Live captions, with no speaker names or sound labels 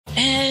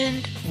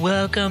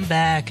welcome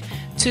back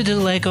to the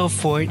Lego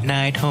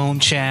Fortnite home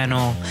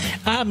channel.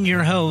 I'm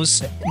your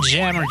host,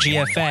 Jammer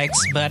GFX,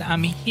 but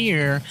I'm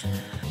here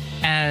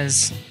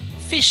as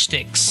Fish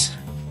Sticks.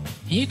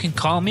 You can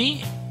call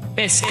me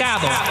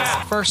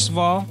Pescado. First of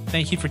all,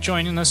 thank you for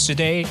joining us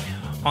today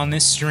on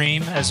this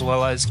stream, as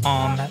well as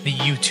on the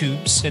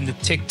YouTubes and the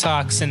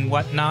TikToks and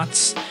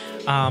whatnots.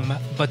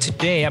 But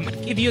today I'm going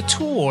to give you a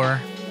tour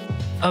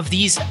of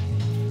these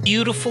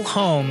beautiful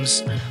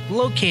homes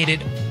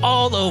located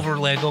all over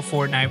Lego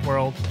Fortnite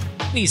World.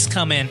 Please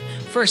come in.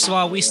 First of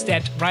all, we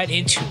stepped right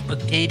into a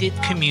gated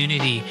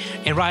community,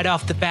 and right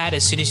off the bat,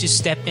 as soon as you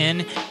step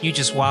in, you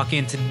just walk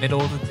into the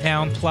middle of the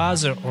town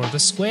plaza or the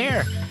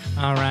square.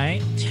 All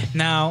right.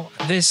 Now,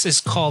 this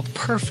is called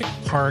Perfect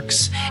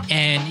Parks,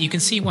 and you can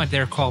see why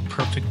they're called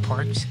Perfect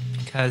Parks,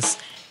 because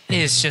it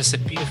is just a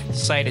beautiful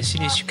sight. As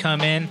soon as you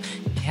come in,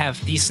 you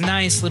have these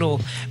nice little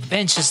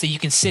benches that you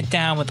can sit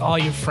down with all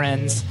your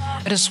friends.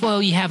 And as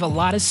well, you have a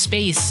lot of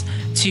space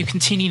to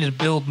continue to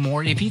build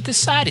more if you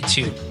decided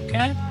to,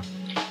 okay?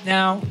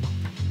 Now,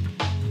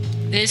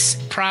 this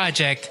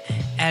project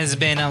has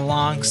been a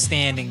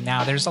long-standing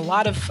now. There's a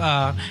lot of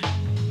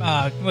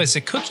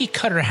cookie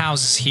cutter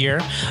houses here,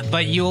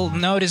 but you'll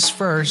notice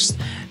first,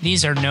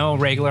 these are no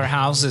regular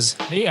houses.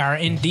 They are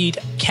indeed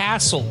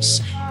castles.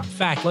 In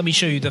fact, let me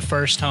show you the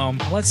first home.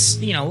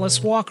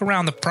 Let's walk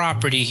around the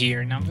property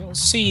here. Now we'll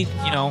see,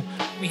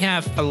 we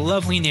have a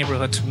lovely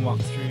neighborhood to walk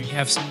through. You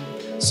have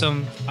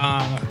some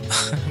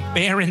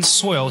barren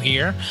soil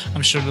here.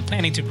 I'm sure they're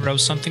planning to grow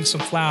some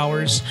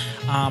flowers.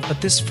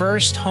 But this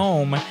first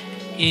home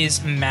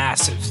is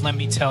massive, let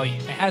me tell you.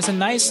 It has a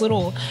nice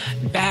little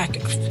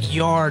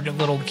backyard,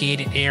 little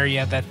gated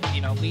area that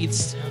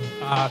leads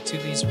to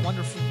these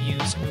wonderful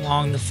views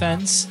along the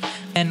fence.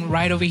 And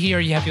right over here,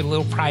 you have your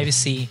little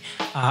privacy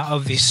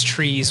of these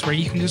trees where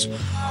you can just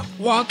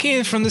walk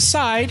in from the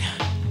side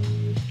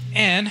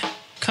and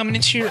come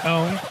into your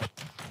own.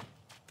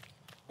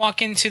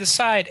 Walk into the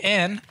side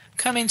and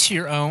come into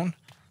your own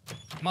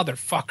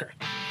motherfucker.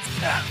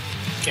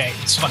 Okay,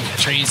 it's fucking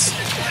trees.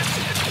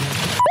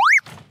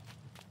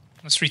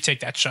 Let's retake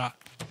that shot.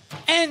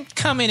 And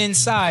come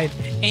inside,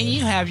 and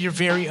you have your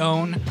very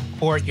own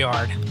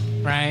courtyard,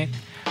 right?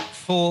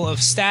 Full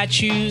of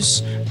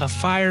statues, of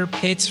fire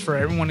pits for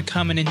everyone to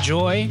come and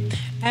enjoy,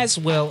 as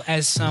well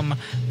as some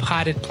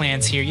potted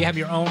plants here. You have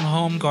your own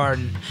home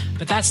garden,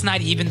 but that's not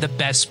even the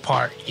best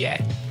part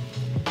yet.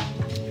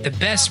 The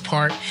best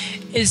part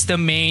is the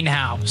main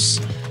house,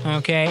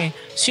 okay?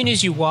 As soon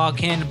as you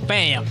walk in,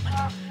 bam,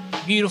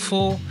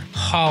 beautiful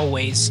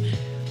hallways.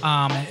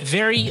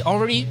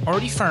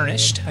 Already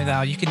furnished.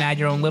 You can add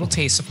your own little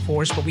taste, of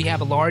course, but we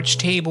have a large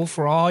table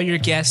for all your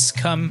guests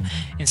to come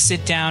and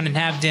sit down and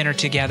have dinner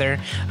together.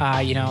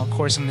 Of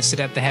course, I'm gonna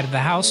sit at the head of the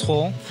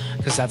household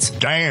because that's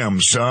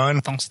damn, son.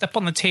 Don't step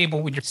on the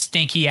table with your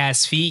stinky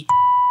ass feet.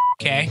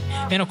 Okay,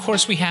 and of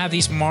course we have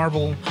these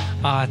marble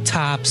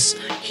tops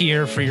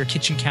here for your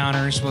kitchen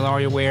counters with all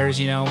your wares,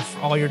 for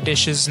all your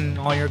dishes and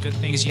all your good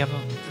things. You have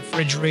a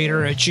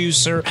refrigerator, a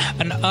juicer,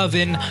 an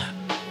oven,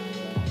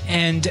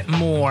 and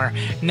more.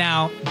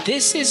 Now,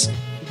 this is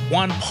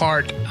one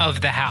part of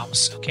the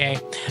house, okay?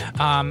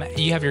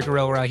 You have your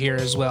grill right here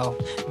as well.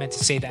 I meant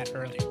to say that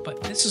earlier,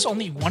 but this is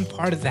only one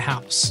part of the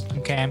house,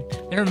 okay?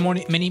 There are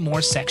many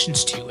more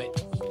sections to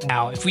it.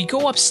 Now, if we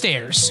go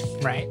upstairs,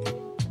 right,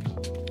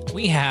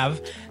 we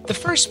have the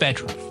first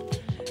bedroom,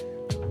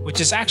 which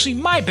is actually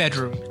my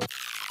bedroom.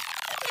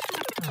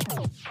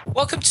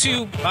 Welcome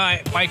to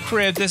my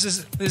crib. This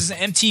is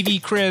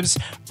MTV Cribs.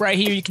 Right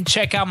here, you can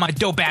check out my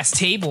dope-ass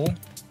table.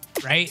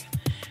 Right?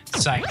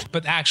 Psyched.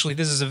 But actually,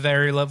 this is a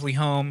very lovely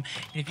home.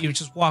 And if you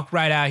just walk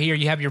right out here,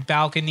 you have your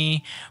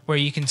balcony where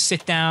you can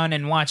sit down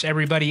and watch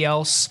everybody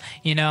else,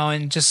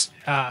 and just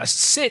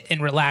sit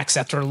and relax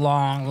after a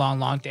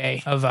long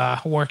day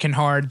of working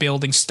hard,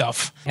 building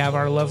stuff. We have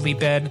our lovely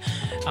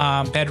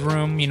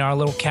bedroom, our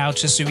little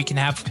couches so we can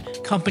have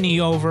company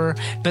over.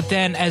 But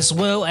then as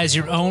well as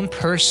your own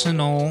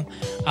personal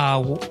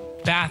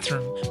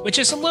bathroom, which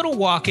is a little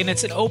walk-in.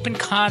 It's an open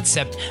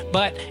concept,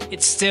 but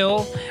it's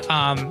still,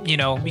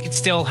 we can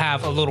still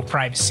have a little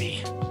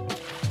privacy.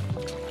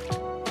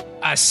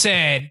 I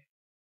said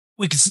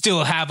we can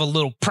still have a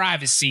little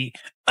privacy.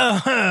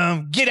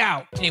 Get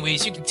out.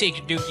 Anyways, you can take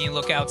your dookie and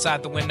look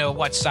outside the window,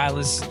 watch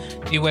Silas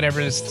do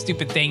whatever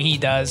stupid thing he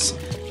does,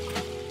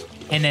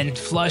 and then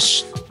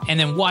flush, and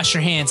then wash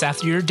your hands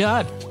after you're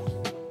done.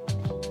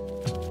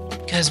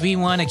 Because we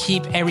want to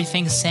keep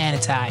everything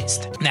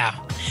sanitized.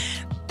 Now,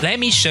 let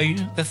me show you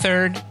the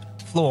third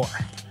floor.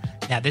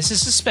 Now, this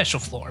is a special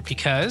floor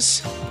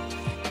because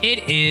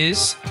it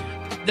is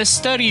the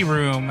study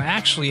room.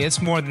 Actually,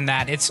 it's more than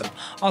that. It's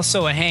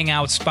also a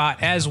hangout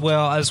spot as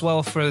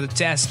well for the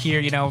desk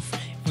here.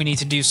 If we need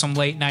to do some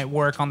late night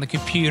work on the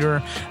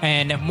computer,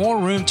 and more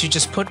room to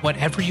just put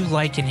whatever you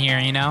like in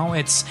here.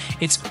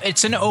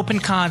 It's an open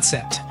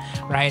concept,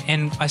 right?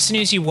 And as soon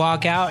as you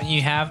walk out,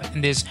 you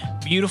have this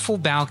beautiful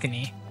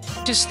balcony.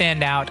 Just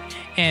stand out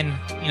and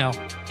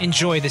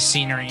enjoy the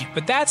scenery.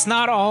 But that's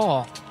not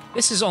all.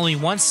 this is only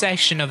one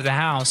section of the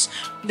house.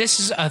 This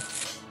is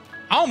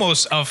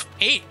almost a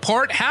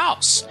 8-part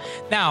house.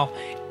 Now,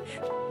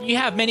 you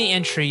have many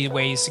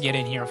entryways to get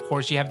in here. Of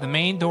course, you have the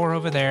main door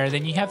over there.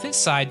 Then you have this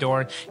side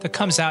door that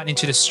comes out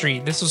into the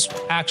street. This was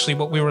actually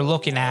what we were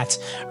looking at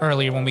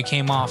earlier when we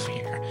came off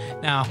here.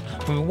 Now,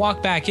 when we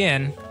walk back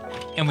in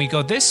and we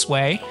go this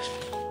way,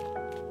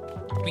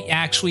 we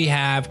actually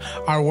have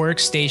our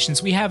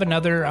workstations. We have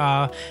another,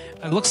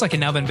 it looks like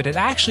an oven, but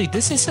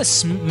this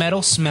is a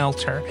metal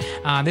smelter.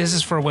 This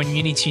is for when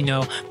you need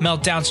to,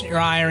 melt down your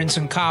irons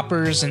and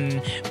coppers and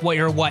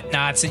your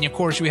whatnots. And of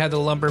course, we have the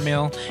lumber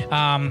mill.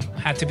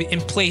 Had to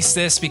place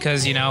this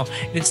because,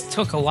 it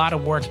took a lot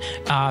of work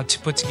to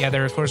put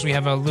together. Of course, we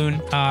have a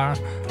loom,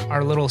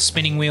 our little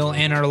spinning wheel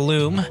and our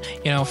loom,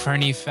 for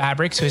any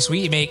fabric. So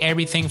we make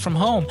everything from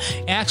home.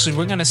 Actually,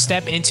 we're going to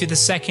step into the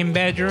second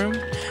bedroom.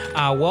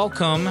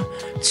 Welcome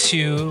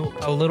to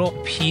a little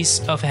piece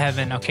of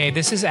heaven. Okay,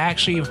 this is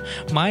actually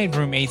my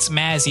roommate's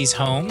Mazzy's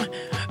home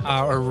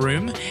or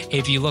room.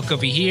 If you look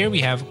over here, we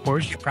have, of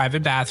course, your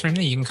private bathroom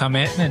that you can come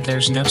in, and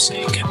there's no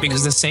sink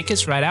because the sink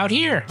is right out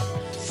here.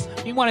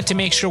 We wanted to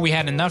make sure we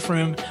had enough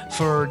room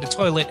for the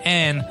toilet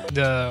and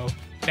the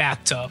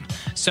bathtub.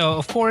 So,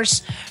 of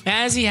course,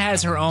 Mazzy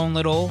has her own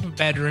little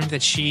bedroom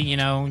that she,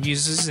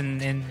 uses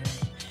and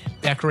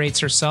decorates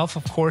herself.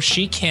 Of course,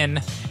 she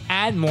can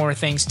add more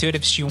things to it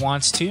if she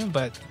wants to,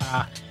 but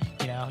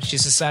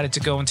she's decided to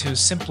go into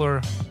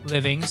simpler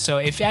living. So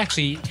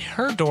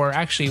her door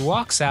actually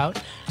walks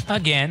out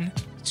again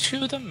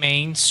to the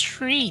main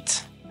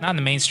street. Not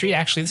the main street,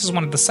 actually, this is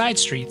one of the side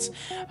streets,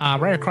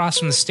 right across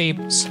from the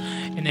stables.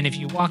 And then if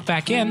you walk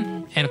back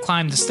in and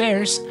climb the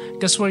stairs,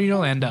 guess where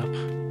you'll end up?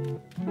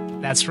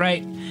 That's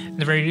right,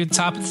 the very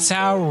top of the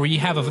tower where you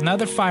have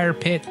another fire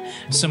pit,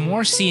 some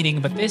more seating,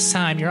 but this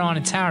time you're on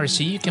a tower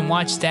so you can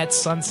watch that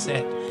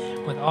sunset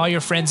with all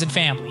your friends and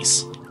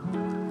families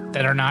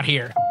that are not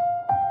here.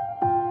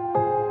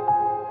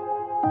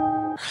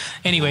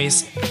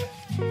 Anyways,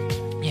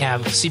 you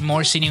have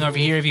more seating over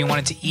here if you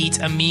wanted to eat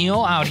a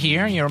meal out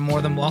here. You're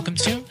more than welcome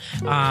to.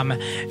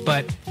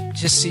 But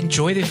just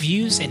enjoy the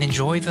views and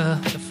enjoy the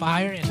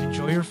fire and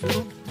enjoy your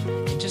food.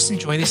 And just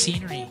enjoy the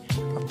scenery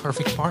of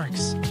perfect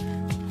parks.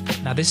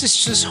 Now, this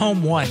is just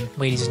home 1,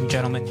 ladies and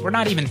gentlemen. We're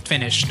not even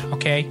finished,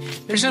 okay?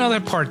 There's another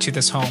part to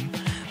this home.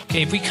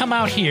 Okay, if we come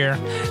out here,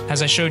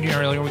 as I showed you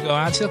earlier, we go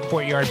out to the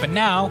courtyard. But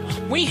now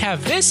we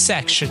have this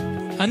section.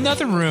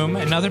 Another room,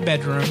 another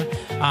bedroom,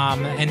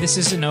 and this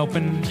is an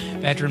open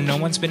bedroom. No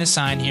one's been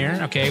assigned here.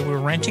 Okay, we're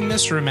renting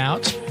this room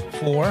out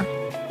for,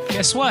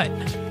 guess what?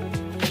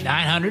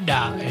 $900.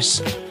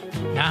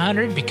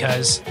 $900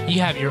 because you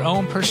have your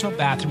own personal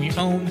bathroom, your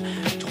own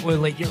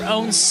toilet, your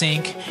own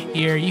sink.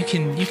 Here, you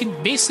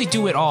can basically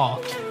do it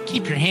all.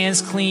 Keep your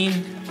hands clean.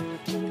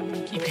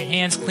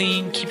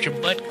 Keep your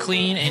butt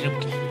clean,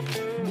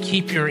 and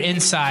keep your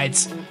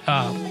insides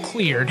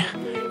cleared.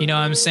 You know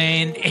what I'm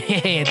saying?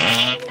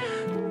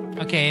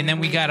 Okay, and then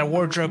we got a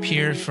wardrobe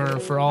here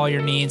for all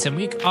your needs, and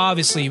we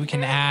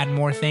can add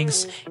more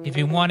things if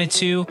you wanted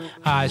to.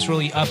 It's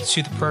really up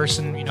to the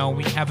person.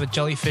 We have a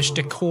jellyfish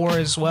decor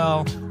as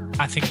well.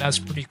 I think that's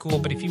pretty cool.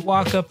 But if you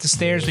walk up the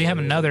stairs, we have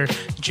another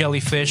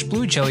jellyfish,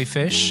 blue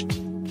jellyfish.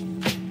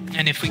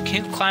 And if we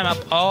can climb up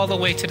all the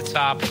way to the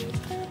top,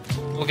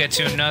 we'll get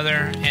to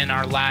another and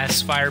our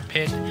last fire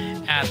pit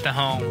at the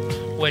home,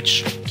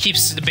 which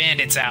keeps the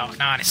bandits out,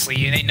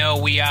 honestly. They know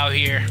we out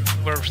here.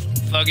 We're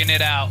thugging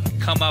it out.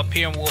 Come up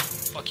here and we'll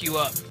fuck you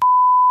up.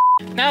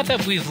 Now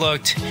that we've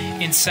looked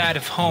inside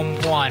of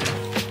home 1,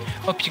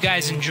 hope you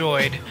guys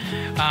enjoyed.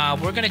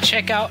 We're gonna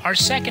check out our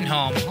second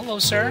home. Hello,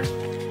 sir.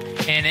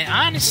 And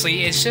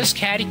honestly, it's just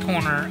catty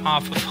corner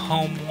off of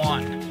home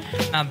 1.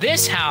 Now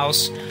this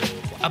house,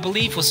 I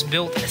believe, was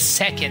built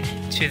second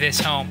to this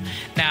home.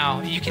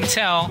 Now, you can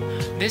tell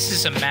this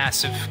is a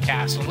massive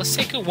castle. Let's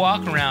take a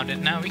walk around it.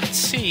 Now, we can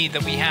see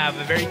that we have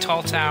a very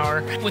tall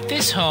tower. With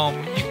this home,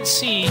 you can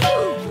see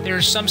there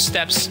are some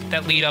steps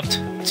that lead up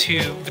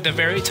to the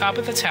very top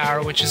of the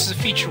tower, which is a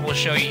feature we'll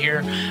show you here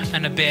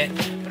in a bit.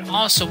 But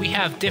also, we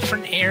have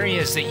different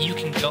areas that you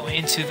can go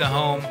into the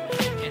home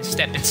and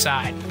step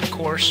inside, of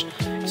course.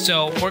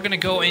 So we're going to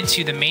go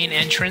into the main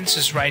entrance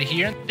is right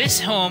here. This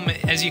home,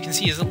 as you can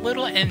see, is a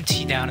little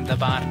empty down at the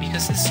bottom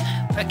because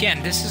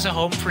this is a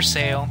home for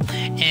sale,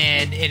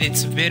 and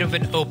it's a bit of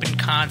an open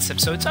concept.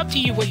 So it's up to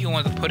you what you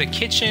want to put: a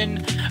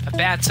kitchen, a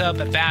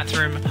bathtub, a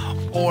bathroom,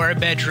 or a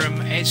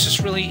bedroom. It just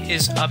really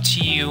is up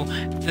to you.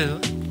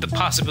 The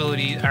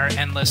possibilities are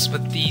endless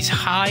with these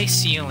high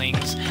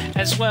ceilings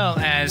as well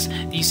as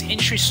these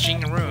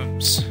interesting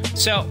rooms.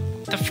 So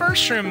the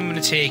first room I'm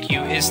going to take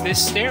you is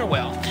this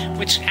stairwell,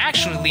 which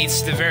actually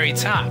leads to the very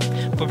top.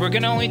 But we're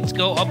going to only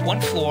go up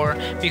 1 floor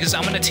because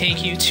I'm going to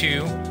take you to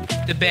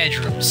the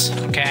bedrooms,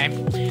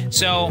 okay?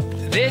 So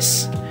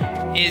this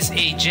is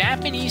a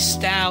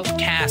Japanese-style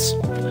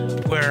castle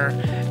where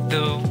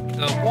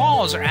the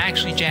walls are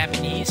actually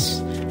Japanese,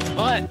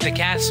 but the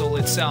castle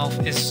itself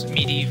is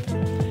medieval.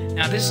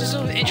 Now this is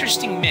an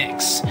interesting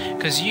mix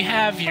because you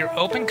have your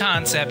open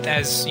concept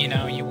as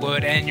you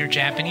would and your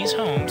Japanese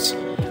homes,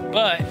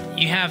 but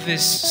you have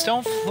this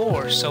stone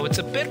floor, so it's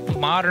a bit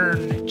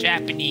modern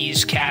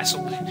Japanese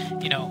castle.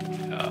 You know,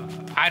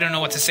 I don't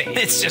know what to say.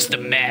 It's just a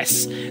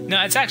mess.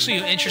 No, it's actually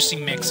an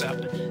interesting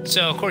mix-up.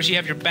 So of course you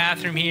have your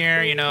bathroom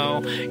here. You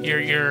know,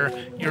 your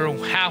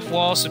half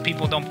wall, so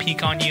people don't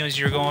peek on you as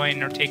you're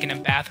going or taking a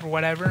bath or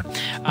whatever.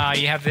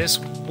 You have this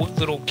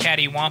little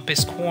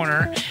cattywampus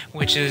corner,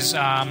 which is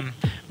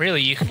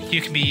really you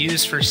can be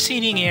used for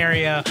seating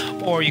area,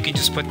 or you can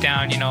just put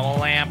down, you know, a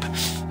lamp.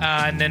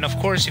 And then of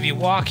course if you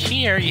walk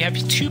here, you have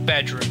 2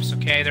 bedrooms.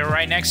 Okay, they're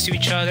right next to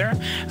each other.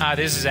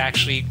 This is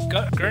actually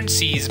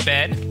Guernsey's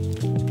bed.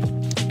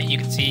 You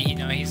can see, you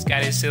know, he's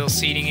got his little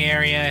seating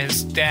area,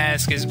 his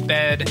desk, his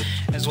bed,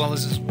 as well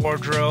as his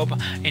wardrobe,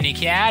 and he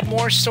can add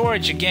more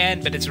storage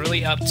again, but it's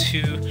really up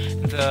to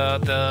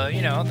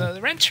the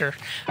renter.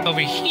 Over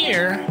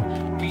here,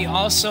 we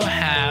also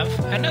have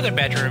another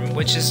bedroom,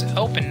 which is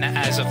open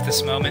as of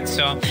this moment.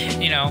 So,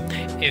 you know,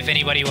 if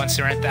anybody wants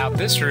to rent out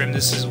this room,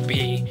 this will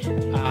be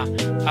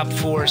up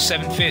for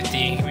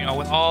 $750. You know,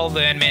 with all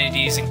the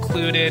amenities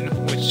included,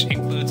 which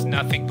includes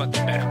nothing but the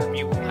bedroom.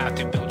 You will have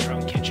to build your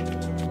own kitchen.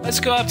 Let's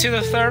go up to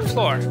the 3rd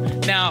floor.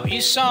 Now,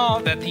 you saw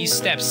that these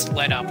steps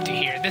led up to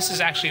here. This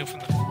is actually from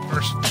the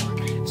 1st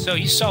floor. So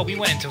you saw we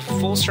went into a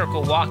full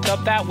circle, walked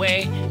up that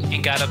way,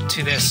 and got up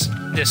to this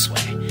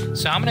way.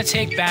 So I'm gonna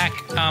take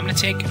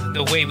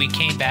the way we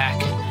came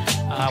back,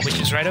 which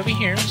is right over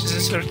here, which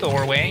is this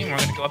doorway, and we're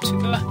gonna go up to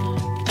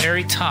the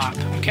very top.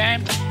 Okay.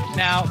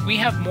 Now we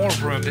have more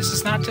room. This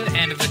is not the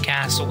end of the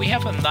castle. We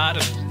have a lot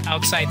of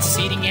outside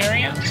seating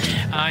area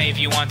if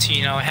you want to,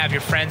 you know, have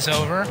your friends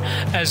over,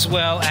 as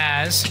well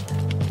as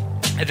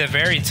at the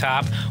very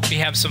top we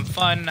have some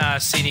fun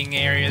seating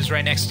areas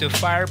right next to a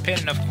fire pit,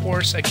 and of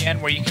course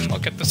again where you can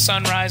look at the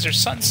sunrise or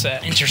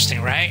sunset.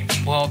 Interesting, right?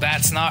 Well,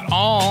 that's not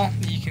all.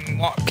 You can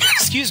walk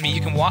excuse me,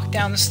 you can walk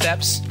down the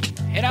steps,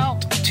 head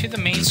out to the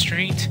main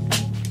street,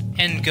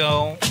 and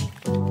go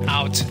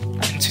out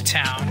into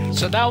town.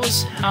 So that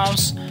was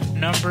house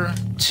number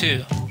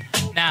 2.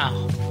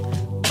 Now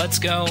let's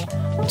go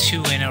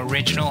to an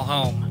original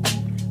home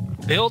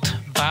built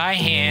by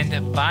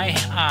hand, by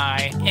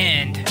eye,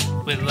 and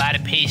with a lot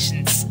of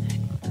patience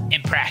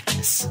and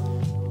practice.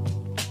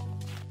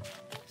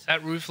 Does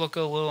that roof look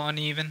a little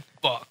uneven?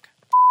 Fuck.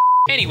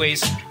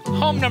 Anyways,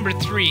 home number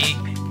 3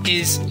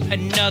 is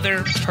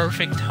another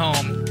perfect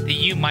home that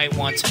you might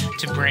want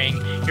to bring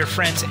your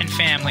friends and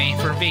family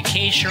for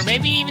vacation, or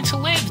maybe even to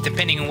live,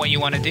 depending on what you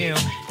want to do.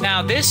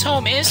 Now, this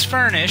home is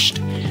furnished.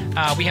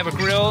 We have a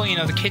grill, you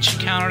know, the kitchen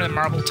counter, the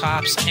marble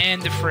tops,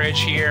 and the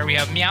fridge here. We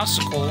have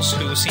Meowsicles,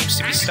 who seems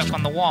to be stuck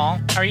on the wall.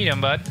 How are you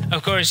doing, bud?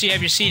 Of course, you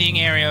have your seating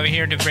area over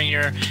here to bring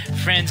your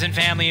friends and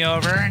family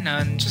over,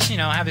 and just, you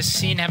know, have a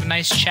seat and have a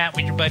nice chat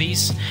with your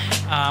buddies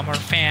or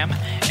fam.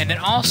 And then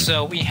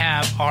also, we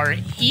have our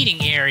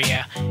eating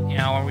area, you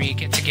know, where we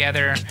get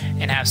together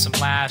and have some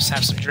laughs,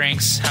 have some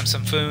drinks, have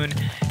some food,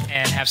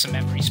 and have some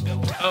memories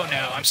built. Oh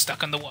no, I'm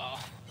stuck on the wall.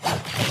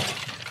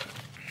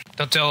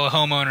 Don't tell the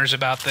homeowners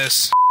about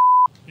this.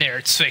 There,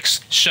 it's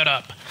fixed. Shut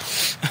up.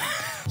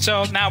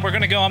 So now we're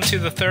going to go up to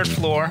the 3rd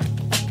floor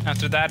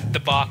after that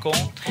debacle,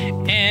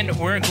 and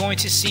we're going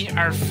to see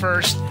our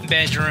first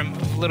bedroom.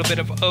 A little bit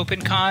of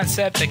open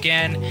concept.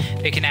 Again,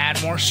 they can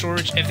add more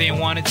storage if they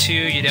wanted to.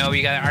 You know,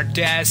 we got our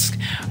desk,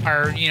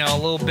 our, you know,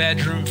 little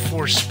bedroom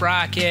for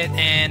Sprocket,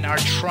 and our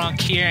trunk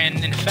here.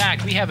 And in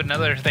fact, we have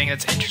another thing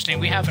that's interesting.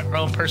 We have our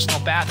own personal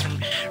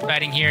bathroom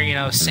right in here, you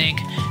know, sink,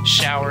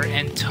 shower,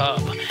 and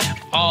tub.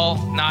 All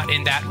not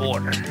in that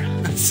order.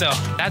 So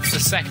that's the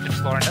 2nd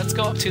floor. And let's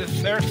go up to the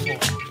 3rd floor.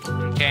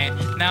 Okay,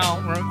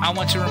 now I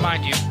want to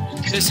remind you,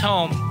 this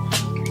home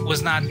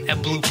was not a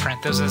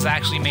blueprint. This was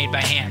actually made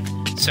by hand.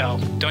 So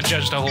don't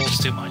judge the holes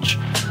too much.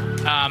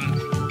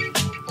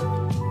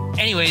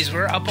 Anyways,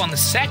 we're up on the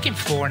 2nd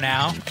floor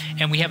now,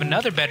 and we have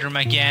another bedroom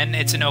again.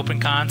 It's an open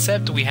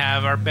concept. We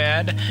have our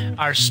bed,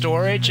 our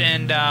storage,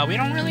 and we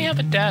don't really have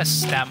a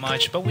desk that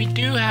much, but we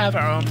do have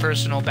our own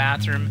personal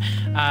bathroom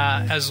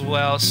as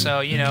well.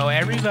 So, you know,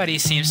 everybody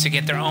seems to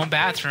get their own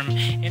bathroom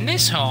in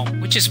this home,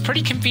 which is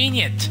pretty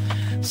convenient.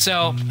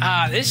 So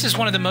this is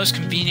one of the most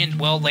convenient,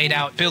 well laid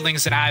out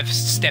buildings that I've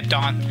stepped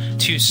on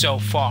to so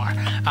far.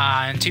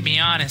 And to be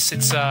honest,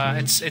 it's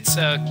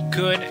a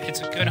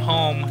good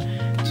home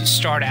to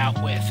start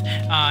out with.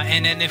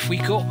 And then if we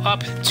go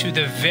up to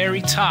the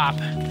very top,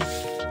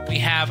 we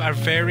have our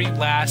very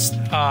last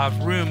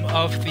room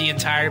of the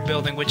entire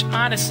building, which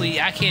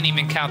honestly, I can't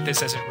even count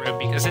this as a room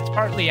because it's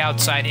partly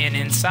outside and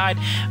inside,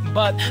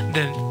 but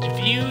the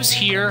views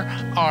here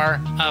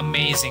are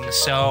amazing.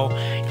 So,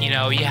 you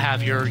know, you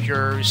have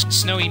your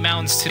snowy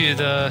mountains to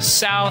the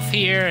south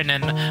here, and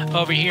then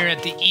over here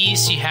at the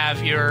east, you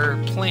have your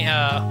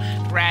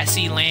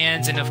grassy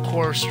lands, and of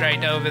course,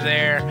 right over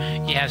there,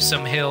 you have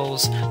some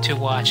hills to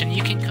watch, and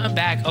you can come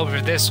back over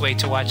this way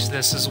to watch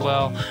this as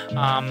well.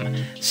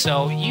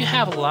 So you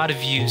have a lot of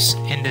views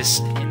in this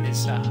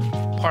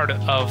part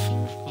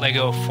of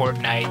Lego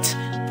Fortnite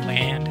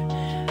land.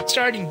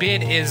 Starting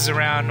bid is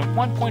around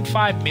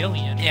 1.5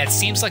 million. Yeah, it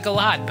seems like a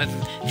lot, but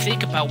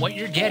think about what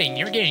you're getting.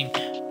 You're getting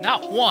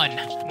Not one,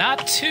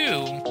 not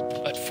two,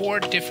 but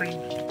 4 different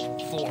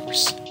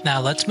floors.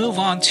 Now let's move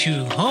on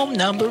to home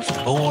number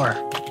 4.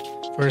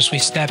 First we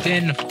step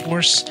in, of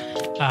course.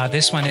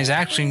 This one is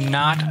actually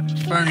not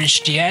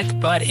furnished yet,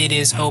 but it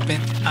is open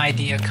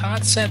idea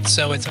concept,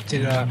 so it's up to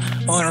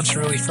the owner to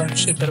really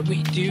furnish it. But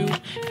we do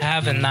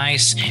have a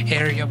nice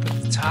area up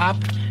at the top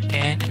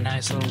and a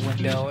nice little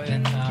window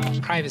in the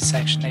private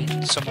section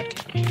that someone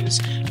can use.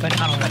 But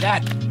not only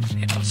that,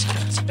 it also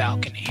has a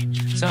balcony.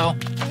 So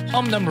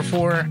home number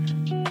 4,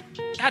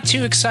 not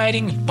too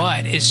exciting,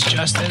 but it's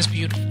just as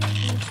beautiful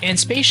and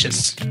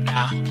spacious.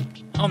 Now,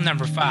 home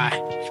number 5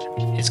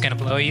 is gonna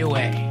blow you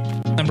away.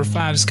 Number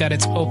 5's got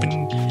its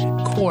open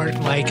court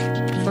like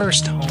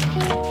first home,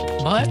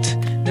 but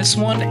this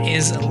one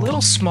is a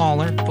little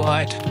smaller,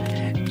 but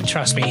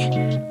trust me,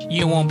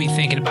 you won't be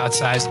thinking about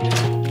sizing it.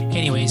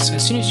 Anyways,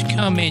 as soon as you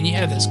come in, you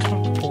have this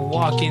comfortable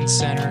walk-in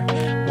center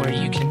where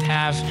you can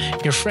have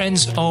your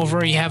friends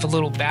over. You have a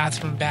little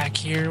bathroom back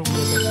here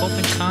with an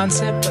open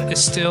concept, but it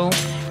still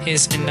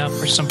is enough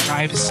for some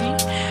privacy.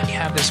 You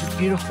have this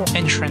beautiful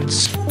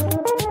entrance.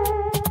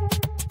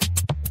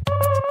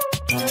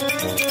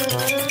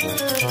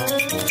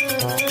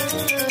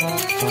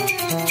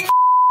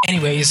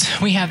 Anyways,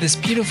 we have this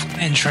beautiful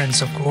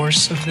entrance, of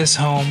course, of this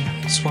home,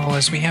 as well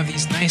as we have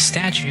these nice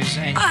statues.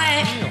 And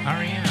how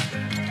are you?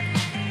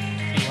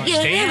 You want to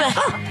stay here?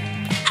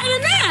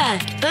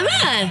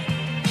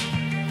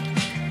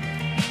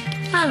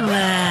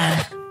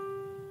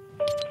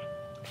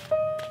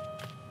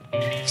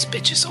 These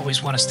bitches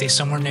always want to stay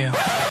somewhere new.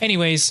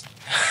 Anyways,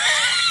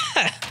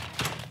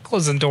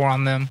 close the door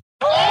on them.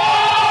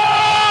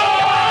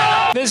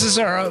 This is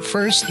our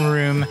first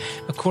room.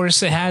 Of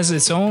course, it has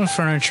its own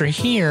furniture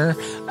here,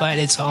 but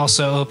it's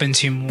also open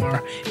to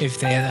more if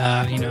the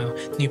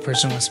new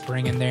person wants to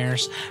bring in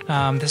theirs.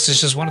 This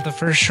is just one of the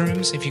first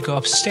rooms. If you go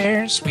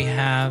upstairs, we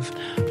have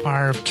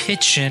our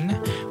kitchen,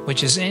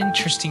 which is an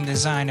interesting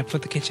design to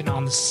put the kitchen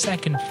on the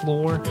 2nd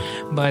floor.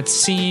 But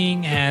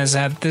seeing as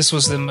this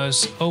was the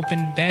most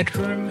open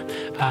bedroom,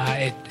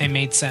 it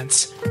made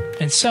sense.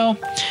 And so,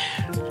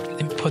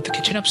 they put the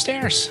kitchen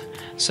upstairs.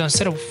 So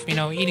instead of,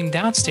 eating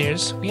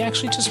downstairs, we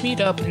actually just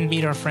meet up and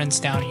meet our friends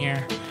down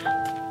here.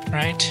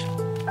 Right?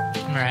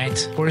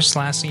 Right. Of course,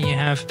 lastly, you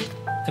have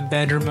the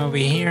bedroom over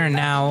here.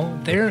 Now,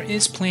 there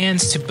is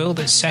plans to build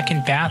a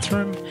 2nd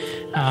bathroom,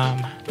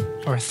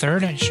 or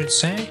 3rd, I should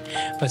say.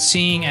 But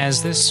seeing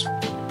as this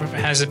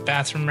has a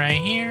bathroom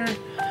right here,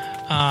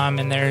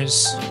 and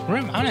there's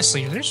room,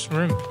 honestly, there's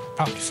room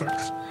probably for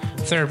a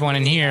 3rd one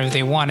in here if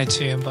they wanted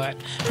to, but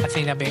I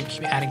think that may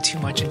keep adding too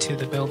much into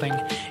the building.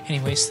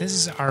 Anyways, this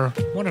is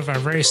one of our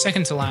very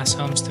second to last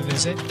homes to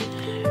visit.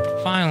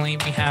 Finally,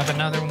 we have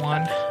another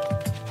one,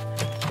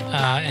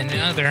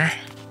 another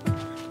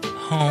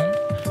home,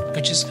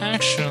 which is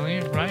actually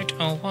right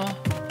over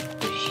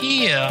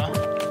here,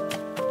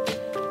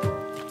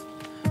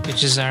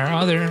 which is our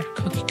other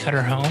cookie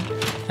cutter home.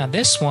 Now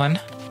this one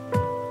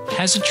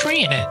has a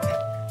tree in it.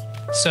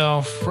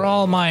 So for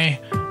all my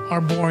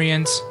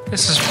Arborians,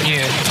 this is for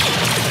you.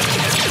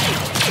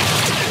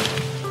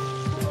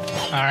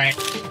 Alright.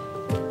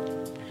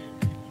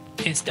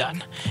 It's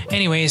done.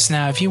 Anyways,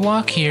 now if you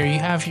walk here, you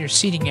have your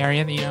seating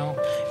area.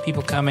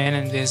 People come in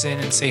and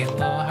visit and say hello,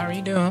 how are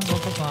you doing, blah,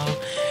 blah,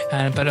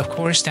 blah. But of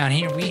course, down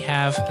here we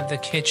have the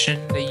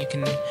kitchen that you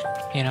can,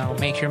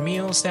 make your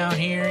meals down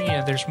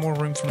here. There's more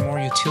room for more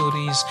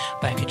utilities,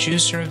 like a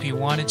juicer if you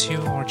wanted to,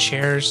 or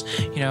chairs,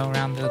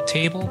 around the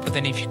table. But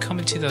then if you come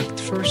into the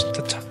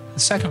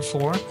 2nd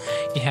floor,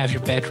 you have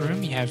your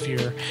bedroom, you have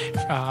your,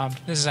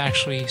 this is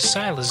actually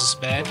Silas's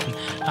bed,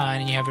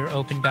 and you have your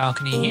open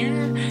balcony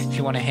here if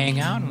you want to hang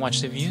out and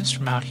watch the views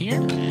from out here,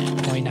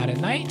 going out at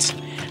night.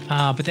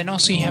 But then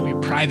also you have your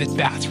private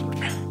bathroom.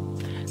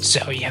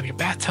 So you have your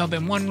bathtub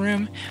in one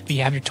room, but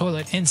you have your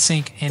toilet and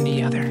sink in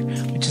the other,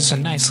 which is a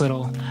nice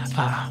little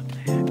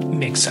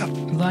mix-up,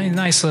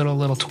 nice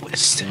little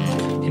twist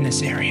in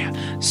this area.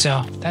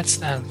 So that's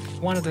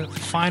one of the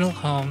final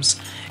homes.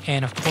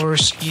 And of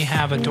course, you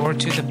have a door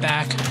to the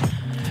back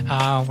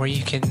where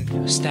you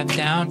can step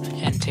down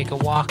and take a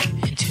walk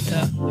into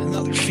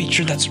another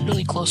feature that's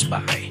really close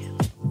by.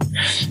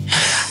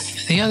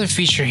 The other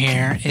feature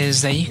here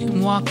is that you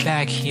can walk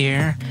back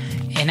here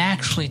and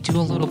actually do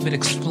a little bit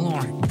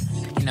exploring.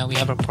 We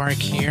have a park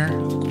here,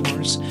 of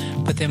course,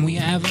 but then we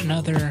have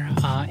another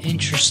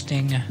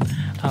interesting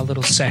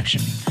little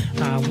section.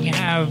 We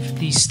have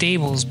these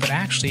stables, but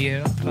actually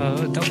it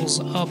doubles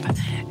up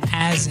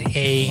as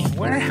a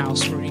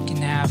warehouse where you can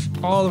have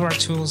all of our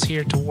tools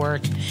here to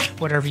work,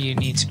 whatever you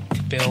need to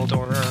build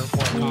or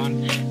work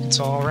on.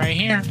 It's all right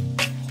here.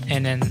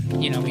 And then,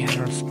 we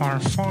have our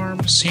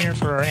farms here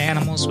for our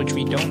animals, which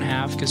we don't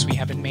have because we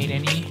haven't made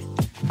any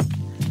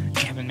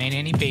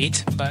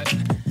bait. But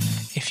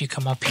if you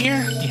come up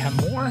here, you have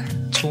more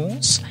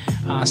tools,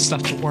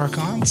 stuff to work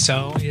on.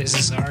 So this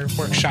is our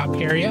workshop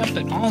area,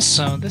 but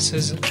also this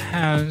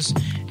has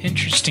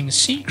interesting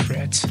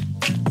secret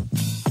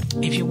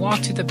if you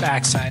walk to the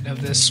backside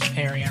of this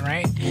area,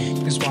 right,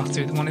 just walk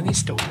through one of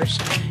these doors.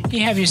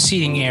 You have your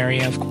seating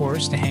area, of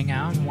course, to hang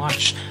out and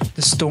watch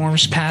the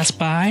storms pass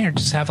by, or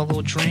just have a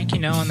little drink, you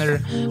know, under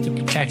the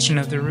protection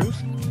of the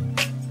roof.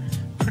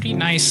 Pretty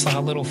nice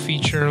little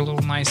feature, a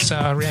little nice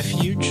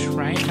refuge,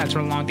 right,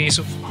 after long days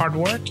of hard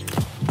work.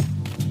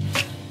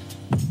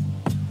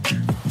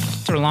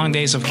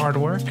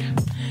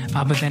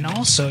 But then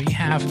also you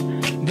have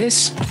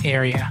this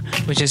area,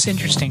 which is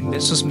interesting.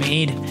 This was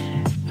made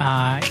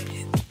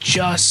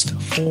just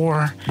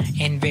for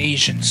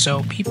invasion,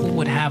 so people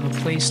would have a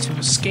place to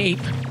escape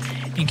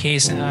in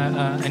case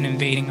an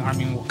invading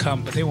army will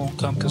come, but they won't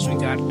come because we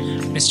got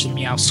Mr.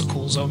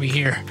 Meowsicles over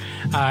here.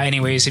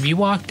 Anyways, if you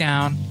walk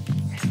down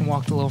and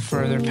walk a little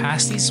further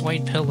past these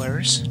white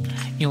pillars,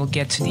 you'll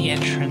get to the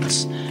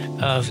entrance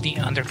of the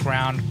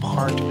underground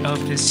part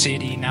of the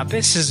city. Now,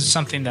 this is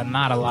something that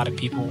not a lot of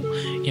people,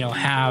 you know,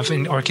 have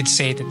or could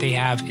say that they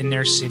have in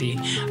their city.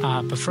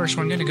 But first,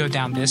 we're going to go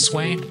down this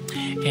way,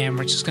 and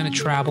we're just going to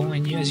travel.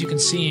 And as you can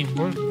see,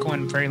 we're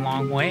going a very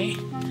long way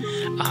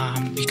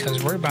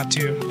because we're about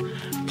to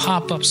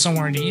pop up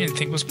somewhere that you didn't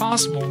think was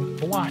possible.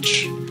 But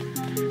watch.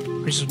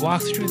 We just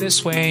walk through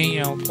this way, you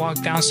know,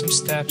 walk down some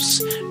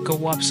steps,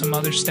 go up some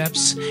other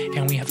steps,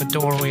 and we have a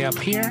doorway up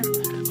here.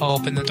 I'll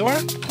open the door.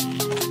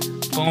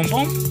 Boom,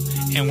 boom,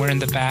 and we're in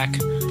the back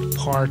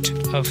part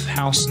of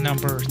house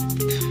number,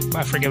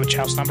 I forget which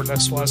house number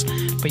this was,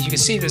 but you can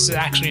see this is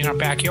actually in our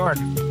backyard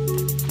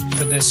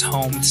for this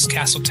home, this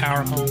castle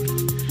tower home,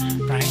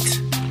 right?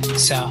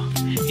 So,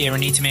 if you ever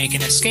need to make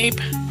an escape,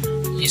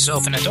 you just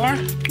open the door,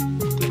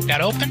 click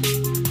that open,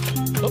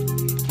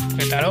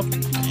 click that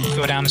open,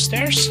 go down the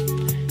stairs,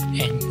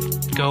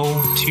 and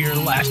go to your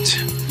left,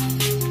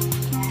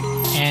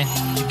 and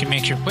you can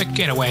make your quick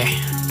getaway.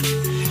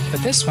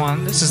 But this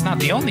is not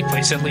the only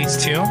place it leads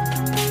to.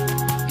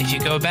 If you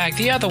go back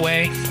the other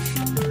way,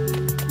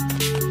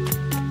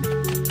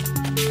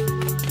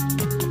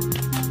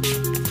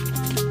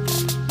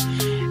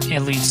 it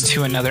leads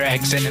to another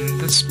exit,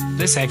 and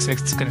this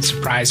exit is going to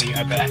surprise you,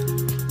 I bet.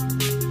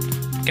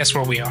 Guess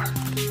where we are?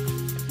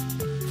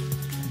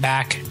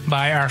 Back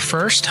by our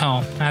first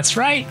home. That's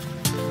right.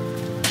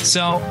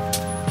 So,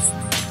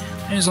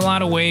 there's a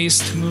lot of ways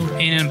to move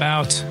in and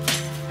about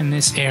in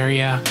this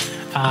area.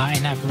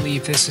 And I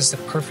believe this is the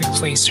perfect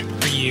place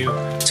for you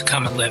to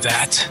come and live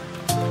at.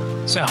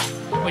 So,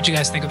 what'd you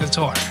guys think of the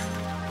tour?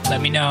 Let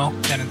me know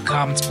down in the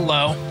comments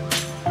below.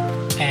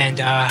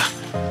 And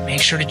make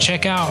sure to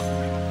check out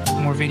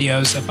more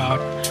videos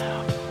about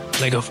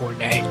LEGO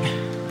Fortnite.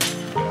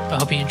 I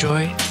hope you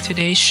enjoyed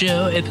today's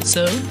show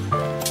episode.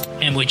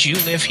 And would you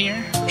live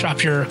here?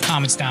 Drop your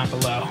comments down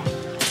below.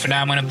 For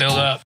now, I'm going to build up.